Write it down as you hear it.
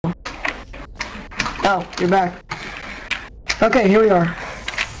Oh, you're back. Okay, here we are.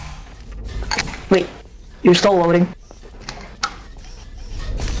 Wait, you're still loading.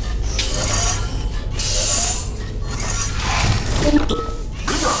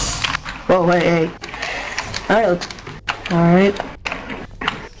 Whoa, hey. Alright, Alright.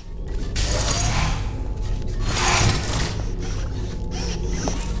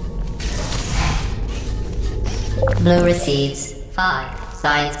 Blue receives 5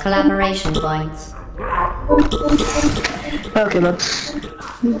 science collaboration points. Okay, let's...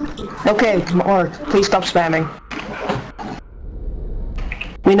 Okay, Mark, please stop spamming.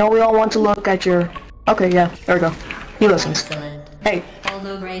 We know we all want to look at your... Okay, yeah, there we go. He listens. Excellent. Hey.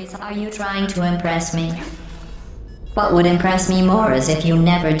 Although great, are you trying to impress me? What would impress me more is if you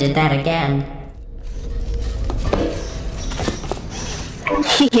never did that again.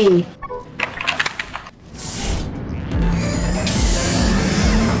 Hehe.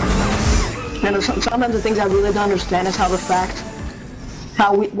 And sometimes the things I really don't understand is why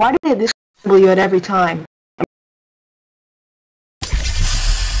do they disable you at every time?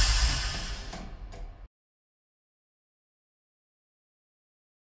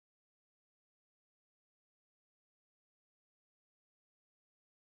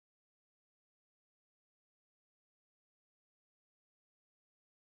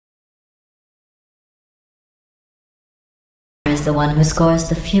 Is the one who scores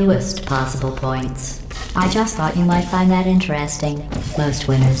the fewest possible points. I just thought you might find that interesting. Most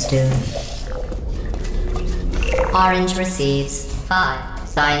winners do. Orange receives 5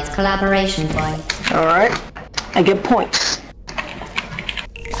 science collaboration points. Alright. I get points.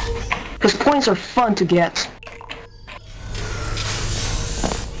 Because points are fun to get.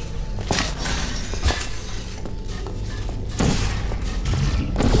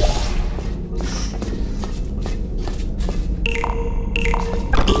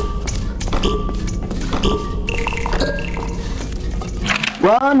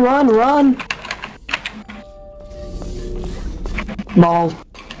 Run! Ball.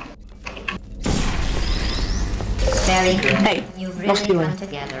 Very good. Hey, you've what's really doing? come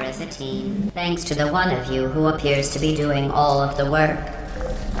together as a team, thanks to the one of you who appears to be doing all of the work.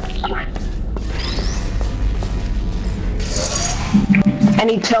 And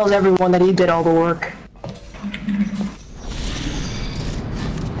he tells everyone that he did all the work.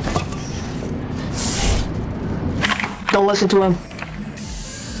 Don't listen to him.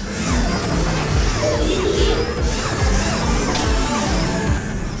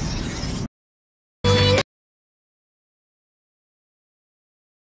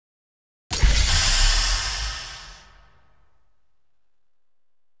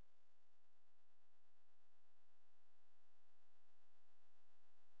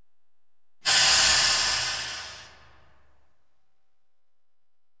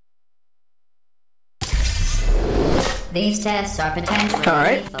 These tests are potentially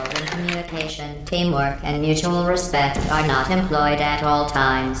lethal when communication, teamwork, and mutual respect are not employed at all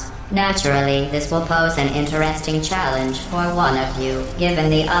times. Naturally, this will pose an interesting challenge for one of you, given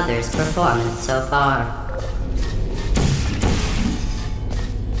the other's performance so far.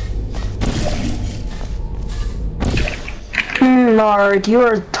 Mark, you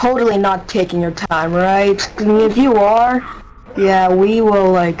are totally not taking your time, right? I mean, if you are, yeah, we will,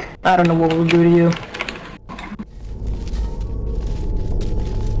 like, I don't know what we'll do to you.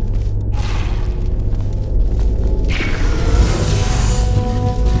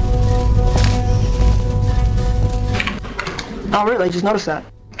 Oh, really? I just noticed that.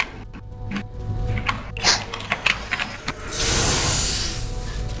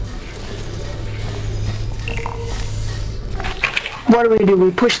 What do?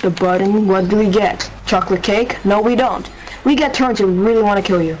 We push the button. What do we get? Chocolate cake? No, we don't. We get turns who really want to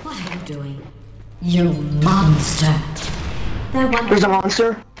kill you. What are you doing? You monster! There's a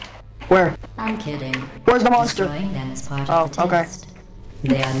monster? Where? I'm kidding. Where's the monster? Destroying them is part of the okay. test.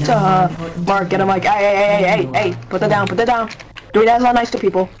 They are no more important. Mark, get him like, hey, put that down, Do that's not nice to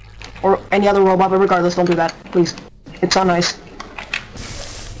people. Or any other robot, but regardless, don't do that, please. It's not nice.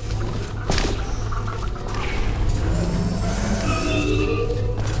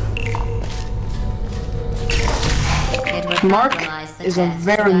 Mark is a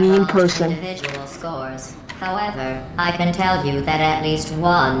very mean person. Individual scores. However, I can tell you that at least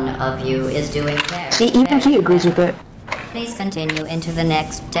one of you is doing very, See, even he agrees with it. Please continue into the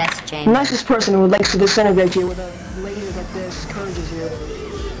next test chamber. Nicest person who likes to disintegrate you with a laser that discourages you.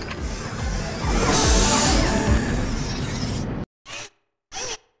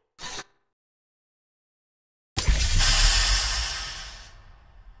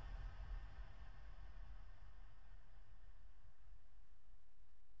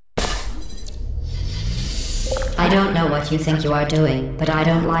 I don't know what you think you are doing, but I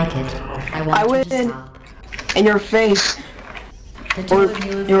don't like it. I want you to stop. In your face. The two of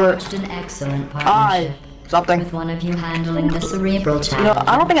you have forged an excellent partnership. Something. With one of you handling the cerebral challenge. You know,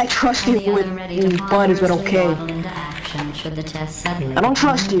 I don't think I trust you with these buddies, but okay. Should the test suddenly I don't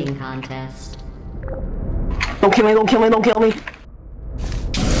trust you. Contest. Don't kill me, don't kill me, don't kill me.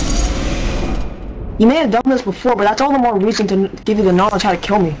 You may have done this before, but that's all the more reason to give you the knowledge how to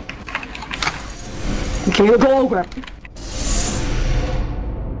kill me. Kill me with hologram.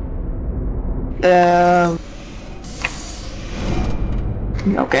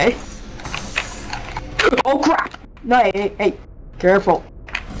 Okay. Oh crap! No, hey, careful.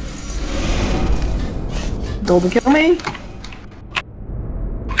 Don't kill me.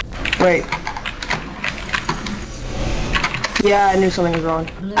 Wait. Yeah, I knew something was wrong.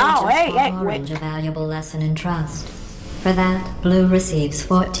 Blue Ow, hey, Orange wait. A valuable lesson in trust. For that, Blue receives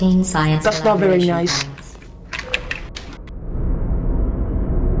 14 science. That's not very nice. Points.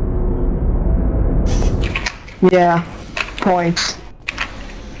 Yeah, points.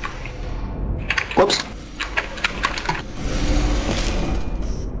 Whoops.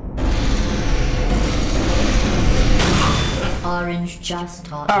 Orange just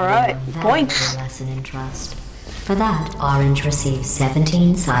taught Alright, Blue a points. valuable lesson in trust. For that, Orange receives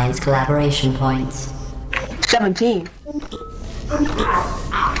 17 science collaboration points. 17.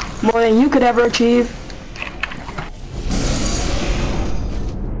 More than you could ever achieve.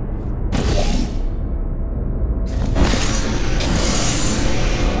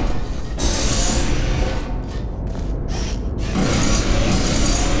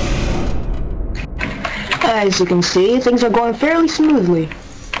 As you can see, things are going fairly smoothly.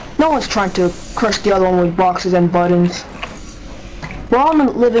 No one's trying to crush the other one with boxes and buttons. We're all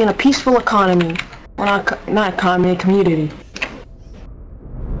living in a peaceful economy. Well, not economy, a community.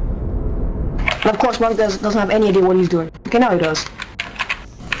 And of course, Mark doesn't have any idea what he's doing. Okay, now he does.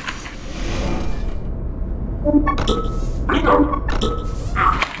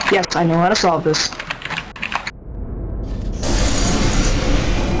 Yes, I know how to solve this.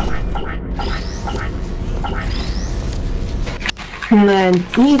 And then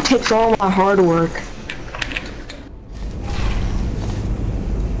he takes all my hard work.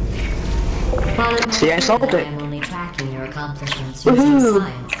 See, I solved it. I'm only tracking your accomplishments using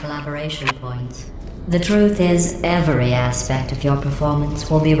science collaboration points. The truth is, every aspect of your performance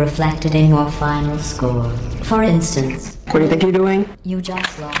will be reflected in your final score. For instance, What do you think you're doing? you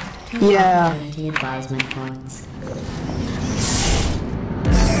just lost 2 opportunity advisement points.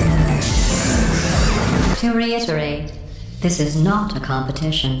 To reiterate, this is not a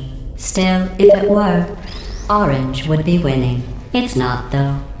competition. Still, if it were, Orange would be winning. It's not,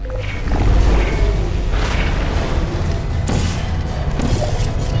 though.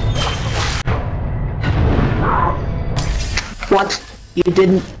 What? You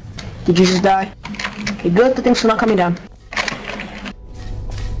didn't? Did you just die? Okay, good, the things are not coming down.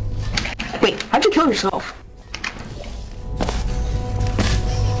 Wait, how'd you kill yourself?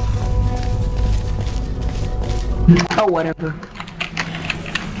 Oh, whatever.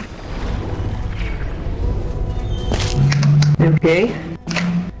 Okay.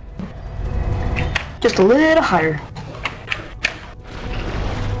 Just a little higher.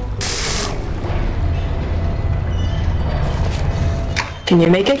 Can you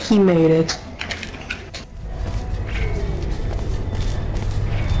make it? He made it.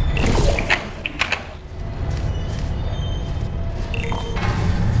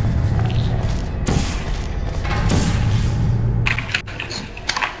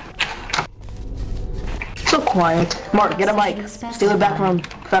 So quiet. Mark, get a mic. Steal it back from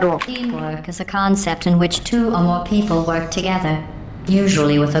Federal. Teamwork is a concept in which 2 or more people work together,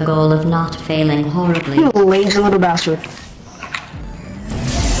 usually with the goal of not failing horribly. You lazy little bastard.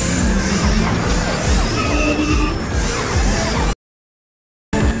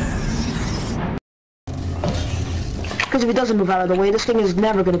 Because if he doesn't move out of the way, this thing is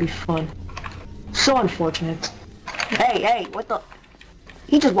never going to be fun. So unfortunate. Hey, what the?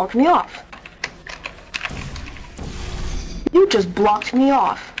 He just blocked me off. You just blocked me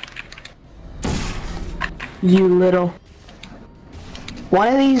off. You little. One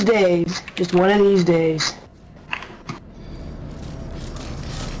of these days, just one of these days.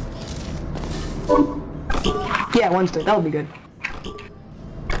 Yeah, Wednesday, that would be good.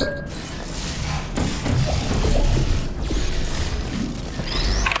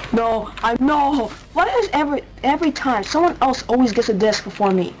 No. Why does every time someone else always gets a disc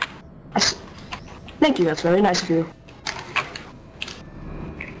before me? Thank you, that's very nice of you.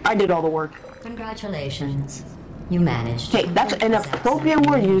 I did all the work. Congratulations. You managed to Hey, that's an complete the appropriate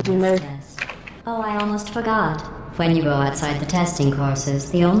word successful using there. test. Oh, I almost forgot. When you go outside the testing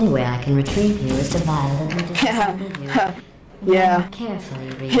courses, the only way I can retrieve you is to violently disassemble you. Yeah.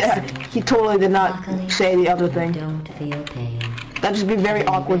 Carefully Yeah, he totally did not Luckily, say the other you thing. don't feel pain. That'd just be very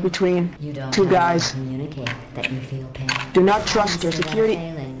awkward between You don't two have to guys. communicate that you feel pain. Do not trust your Instead of security.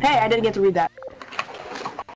 failing. Hey, I didn't get to read that.